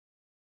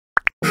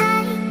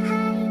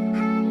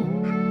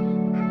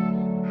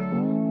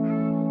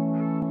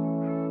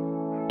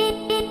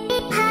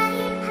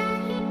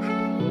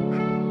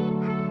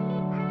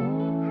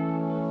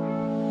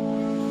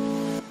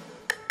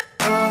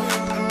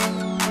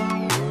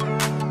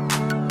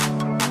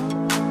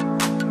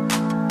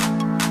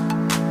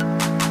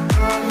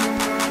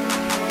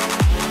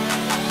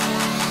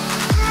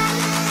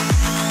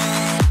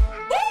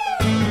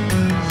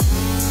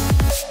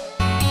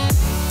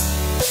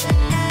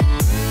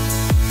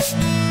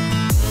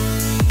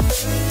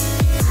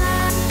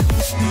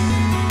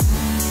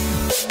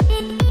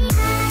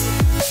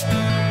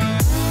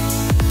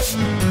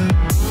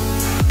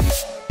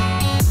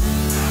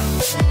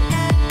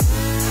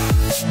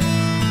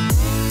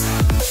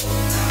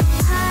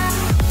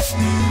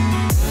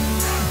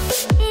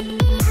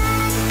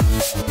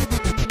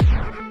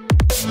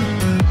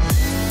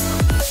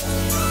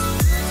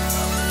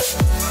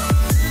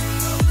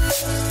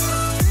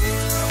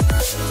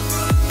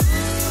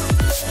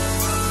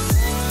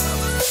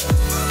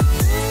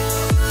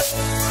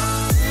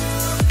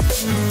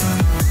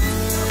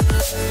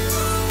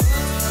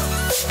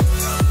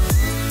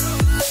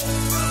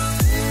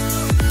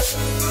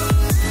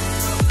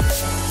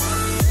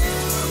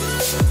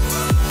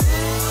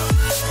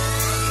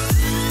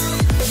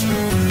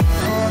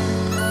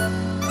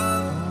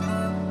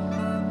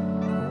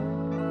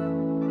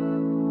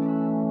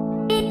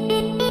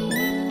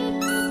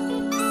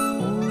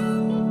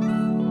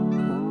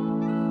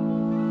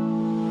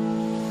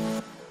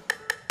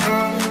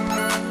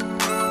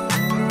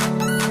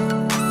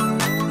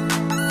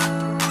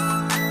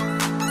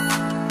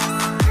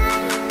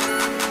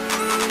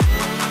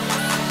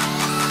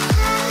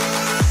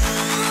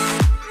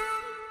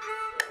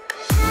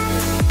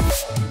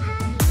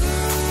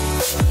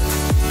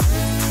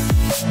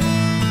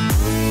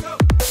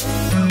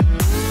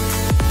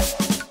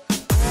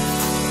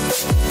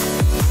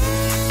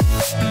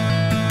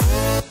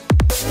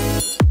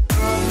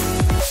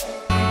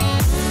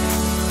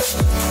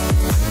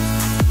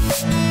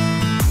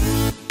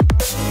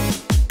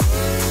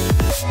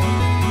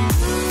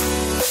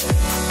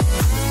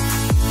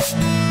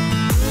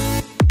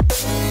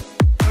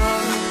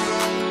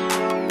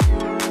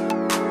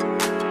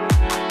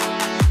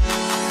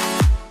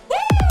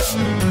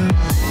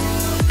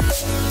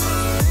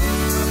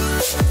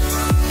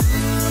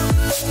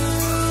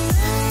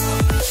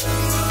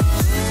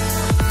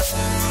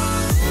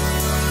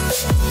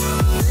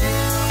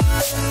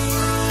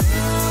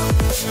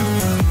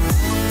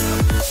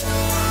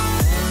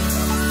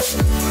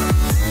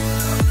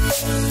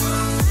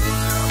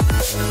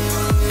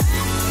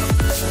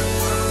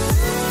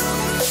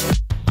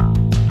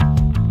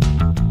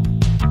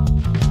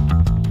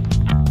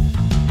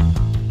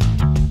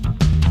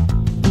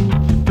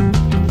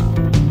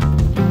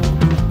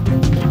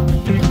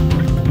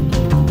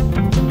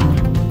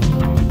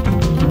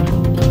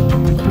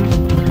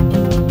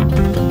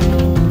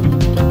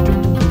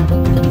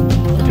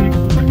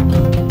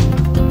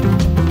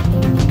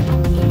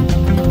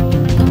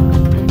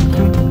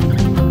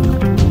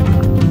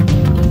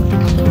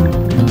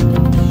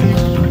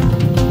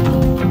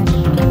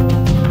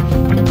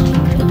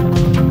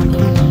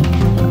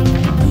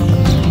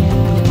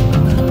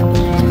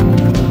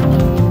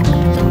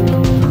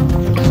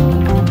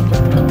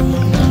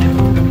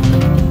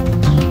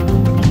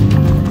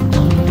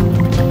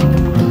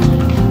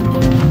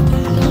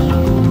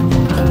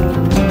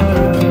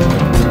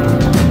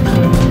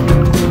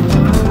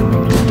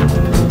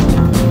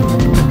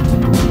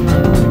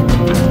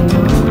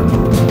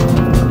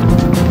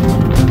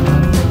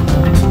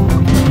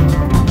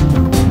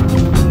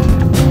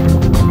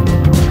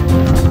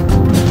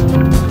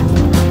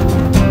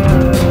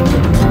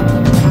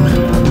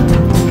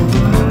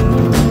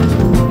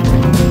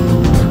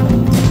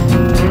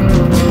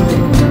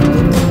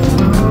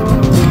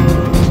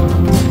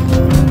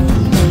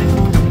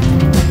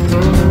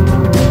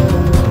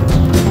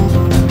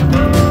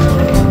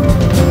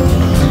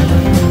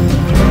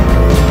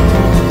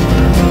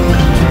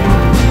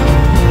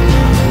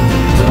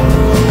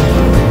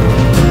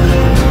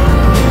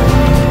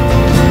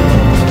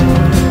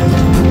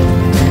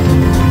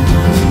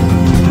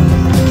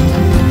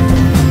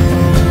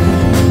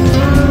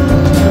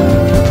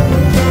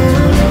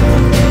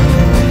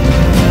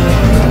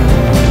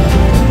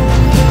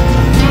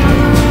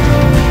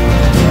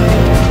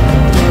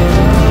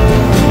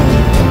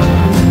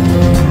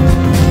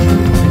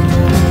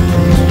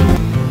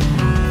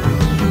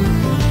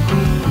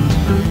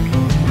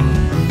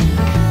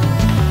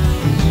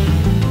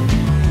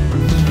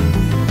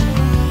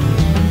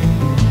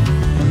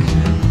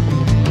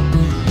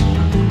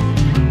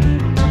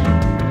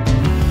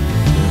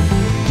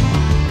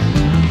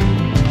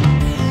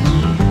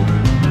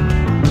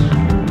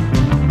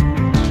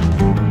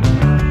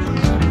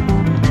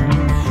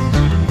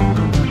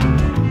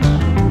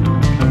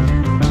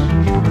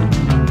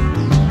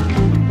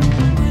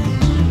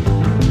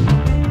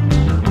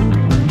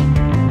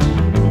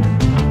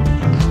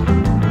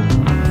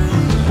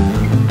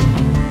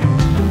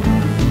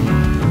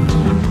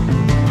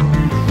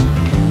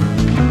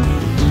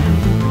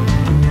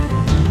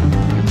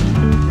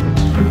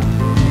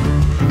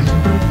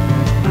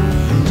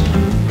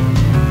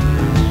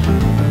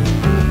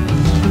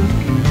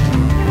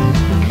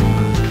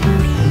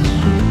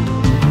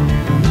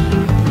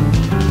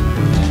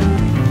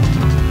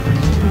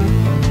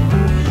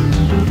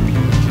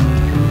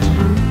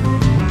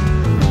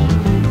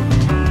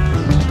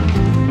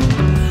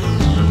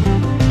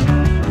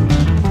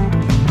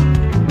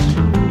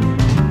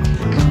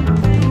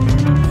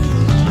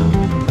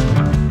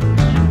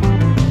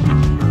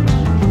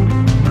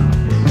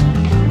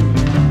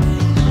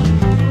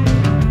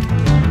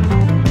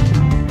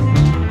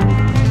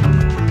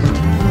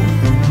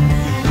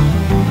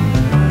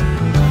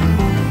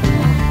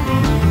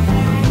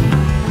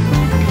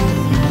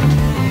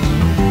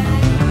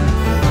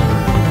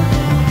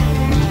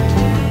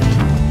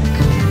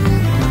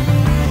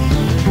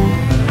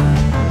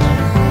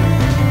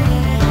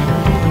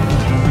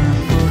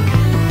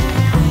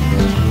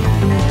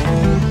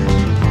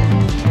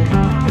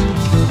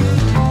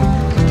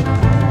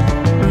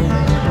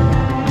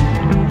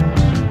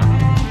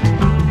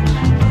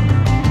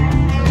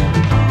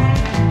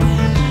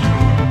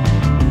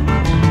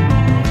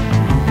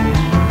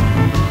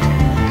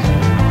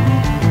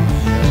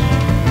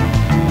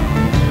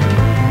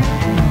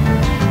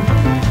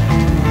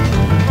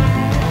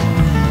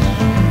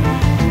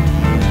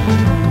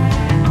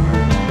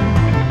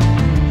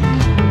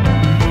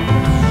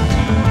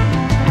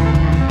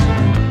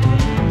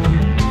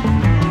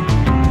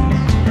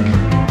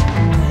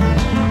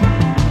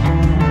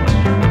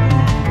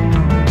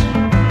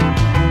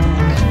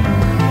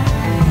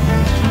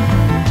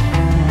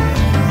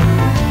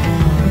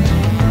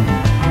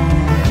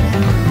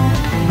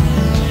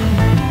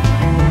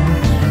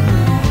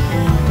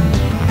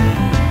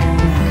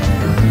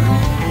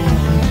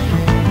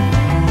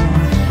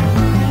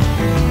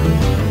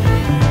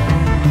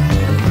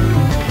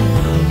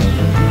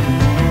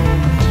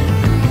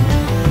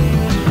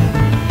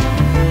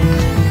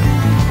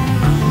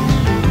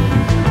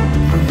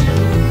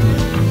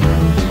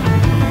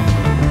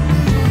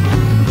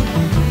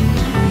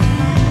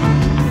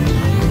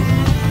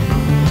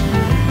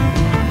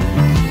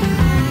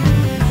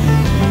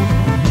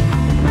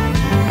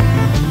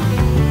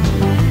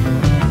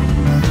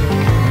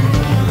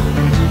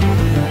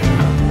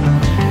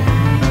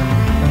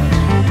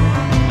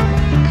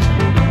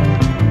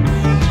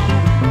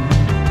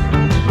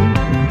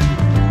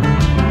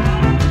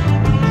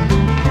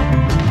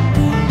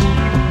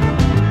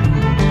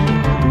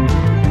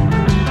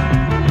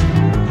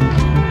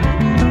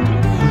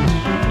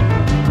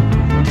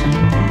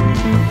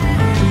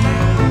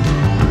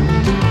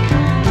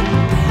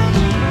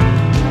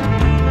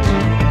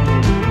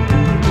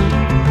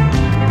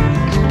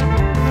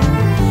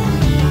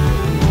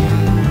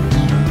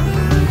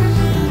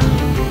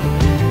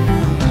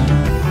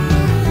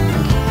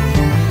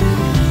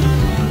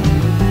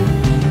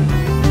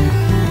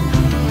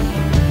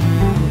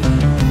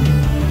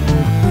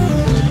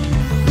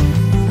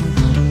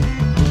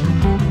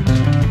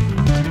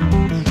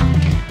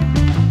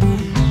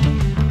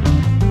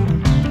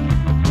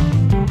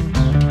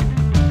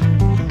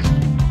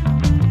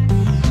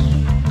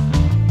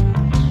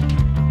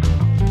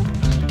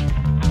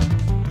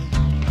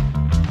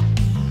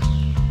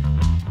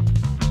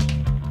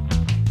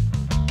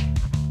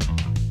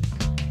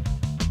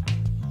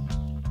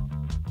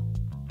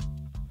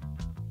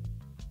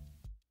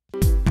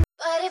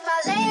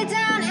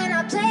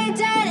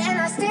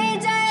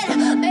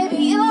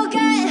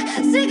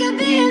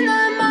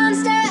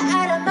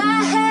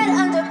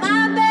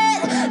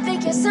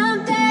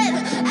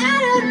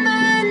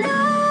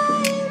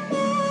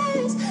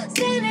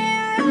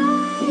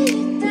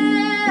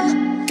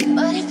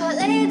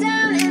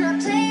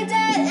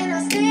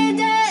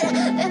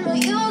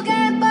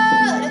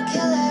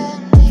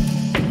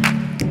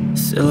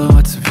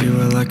Silhouettes of you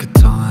are like a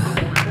taunt.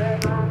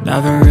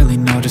 Never really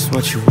know just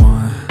what you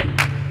want.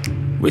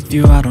 With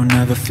you I don't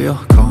ever feel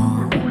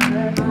calm.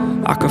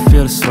 I can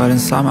feel the sweat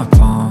inside my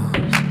palms.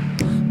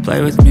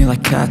 Play with me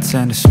like cats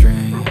and a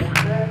string.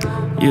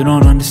 You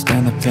don't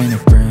understand the pain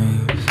it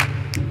brings.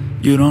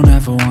 You don't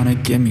ever wanna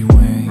give me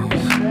wings.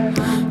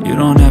 You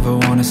don't ever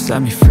wanna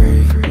set me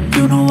free.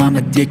 You know I'm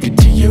addicted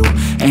to you,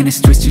 and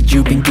it's twisted,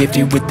 you've been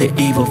gifted with the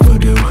evil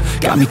voodoo.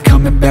 Got me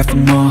coming back for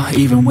more,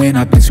 even when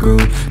I've been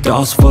screwed.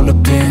 Dolls full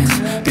of pins,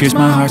 pierce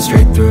my heart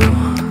straight through.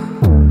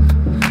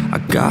 I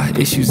got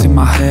issues in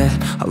my head,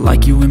 I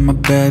like you in my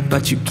bed,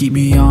 but you keep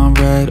me on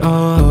red.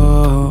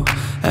 Oh,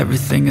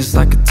 everything is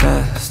like a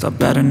test, I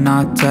better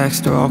not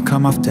text or I'll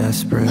come off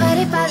desperate. But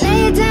if I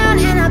lay down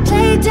and I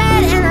play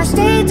dead and I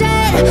stay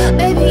dead,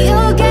 baby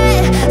you'll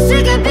get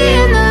sick of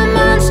being the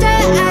monster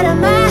out of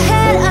my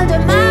head, under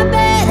my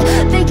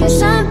bed, thinking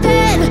something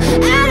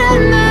out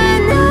of my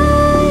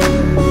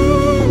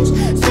nightmares,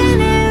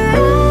 standing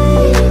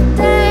right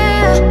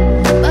there.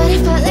 But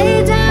if I lay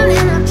down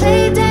and I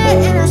play dead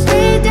and I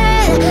stay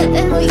dead,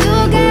 then will you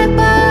get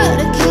bored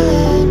of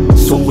killing?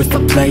 So if I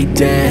play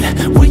dead,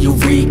 will you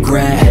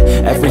regret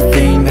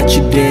everything that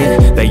you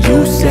did, that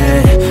you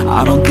said?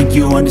 I don't think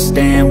you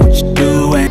understand what you do.